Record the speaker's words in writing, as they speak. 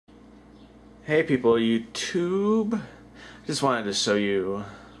Hey people, YouTube. Just wanted to show you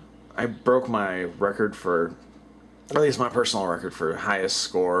I broke my record for, at least my personal record for highest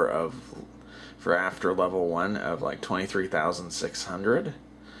score of for after level 1 of like 23,600,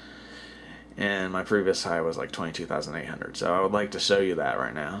 and my previous high was like 22,800. So I would like to show you that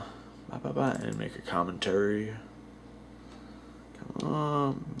right now. And make a commentary. Come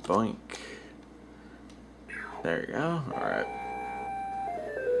on, boink. There you go. Alright.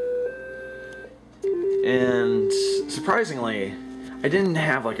 And surprisingly, I didn't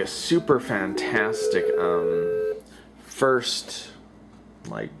have like a super fantastic first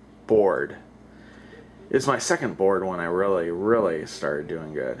like board. It's my second board when I really started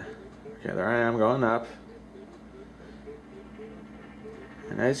doing good. Okay, there I am going up.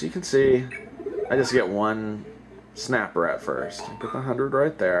 And as you can see, I just get one snapper at first. I put the 100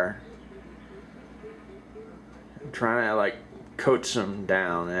 right there. I'm trying to like coach them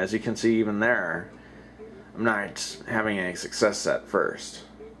down, and as you can see, even there, I'm not having any success at first.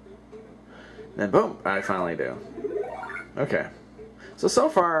 Then boom, I finally do. Okay. So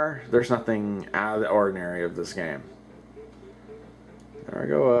far, there's nothing out of the ordinary of this game. There I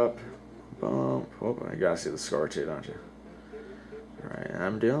go up. Boom. Oh, you gotta see the score too, don't you? Alright,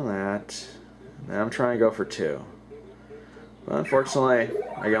 I'm doing that. Now I'm trying to go for 2. But unfortunately,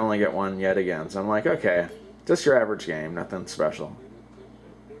 I only get 1 yet again. So I'm like, okay, just your average game, nothing special.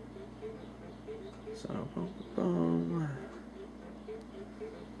 So, boom, boom.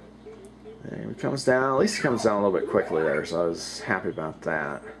 And it comes down, at least it comes down a little bit quickly there, so I was happy about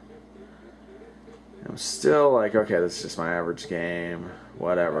that. I'm still like, okay, this is just my average game,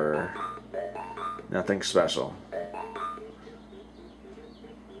 whatever. Nothing special.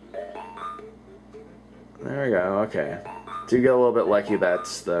 There we go, okay. Do get a little bit lucky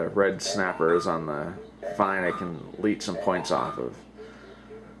that's the red snapper is on the vine I can leech some points off of.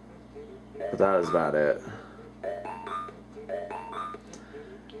 But that was about it.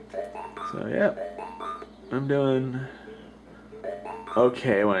 So yeah, I'm doing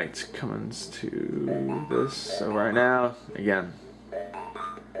okay when it comes to this. So right now, again,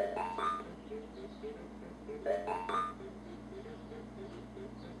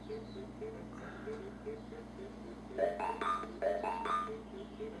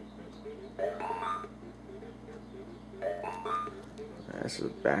 let's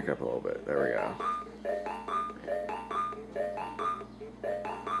just back up a little bit. There we go.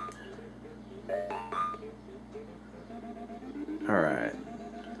 Alright.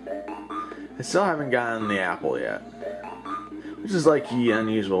 I still haven't gotten the apple yet. Which is like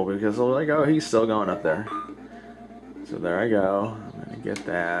unusual because I'm like, oh, he's still going up there. So there I go. I'm gonna get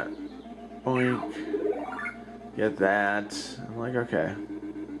that. Boink. Get that. I'm like, okay.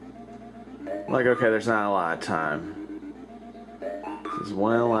 I'm like, okay, there's not a lot of time. This is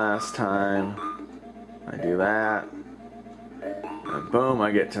one last time. I do that. And boom,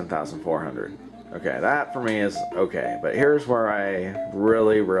 I get 10,400. Okay, that for me is okay, but here's where I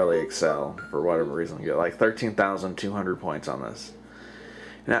really excel for whatever reason. I get like 13,200 points on this.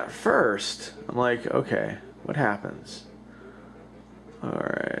 And at first, I'm like, okay, what happens?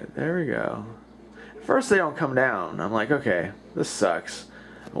 Alright, there we go. At first they don't come down. I'm like, okay, this sucks.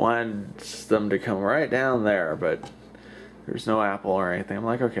 I wanted them to come right down there, but there's no apple or anything. I'm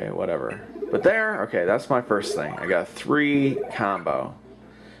like, okay, whatever. But there, okay, that's my first thing. I got a 3 combo.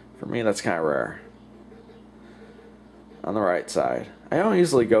 For me, that's kind of rare. On the right side. I don't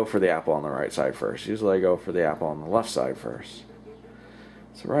usually go for the apple on the right side first. Usually I go for the apple on the left side first.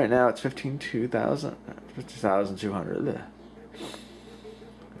 So right now it's 50,200.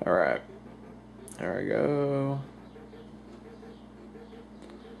 Alright. There we go.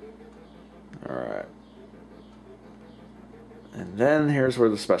 Alright. And then here's where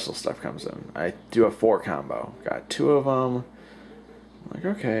the special stuff comes in. I do a 4 combo. Got 2 of them. Like,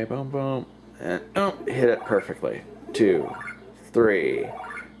 okay, boom, boom, and hit it perfectly. 2, 3,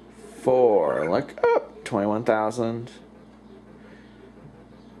 4, like, oh, 21,000.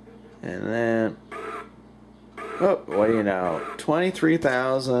 And then, oh, what do you know,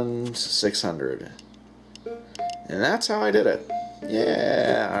 23,600. And that's how I did it.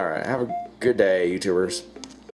 Yeah, alright, have a good day, YouTubers.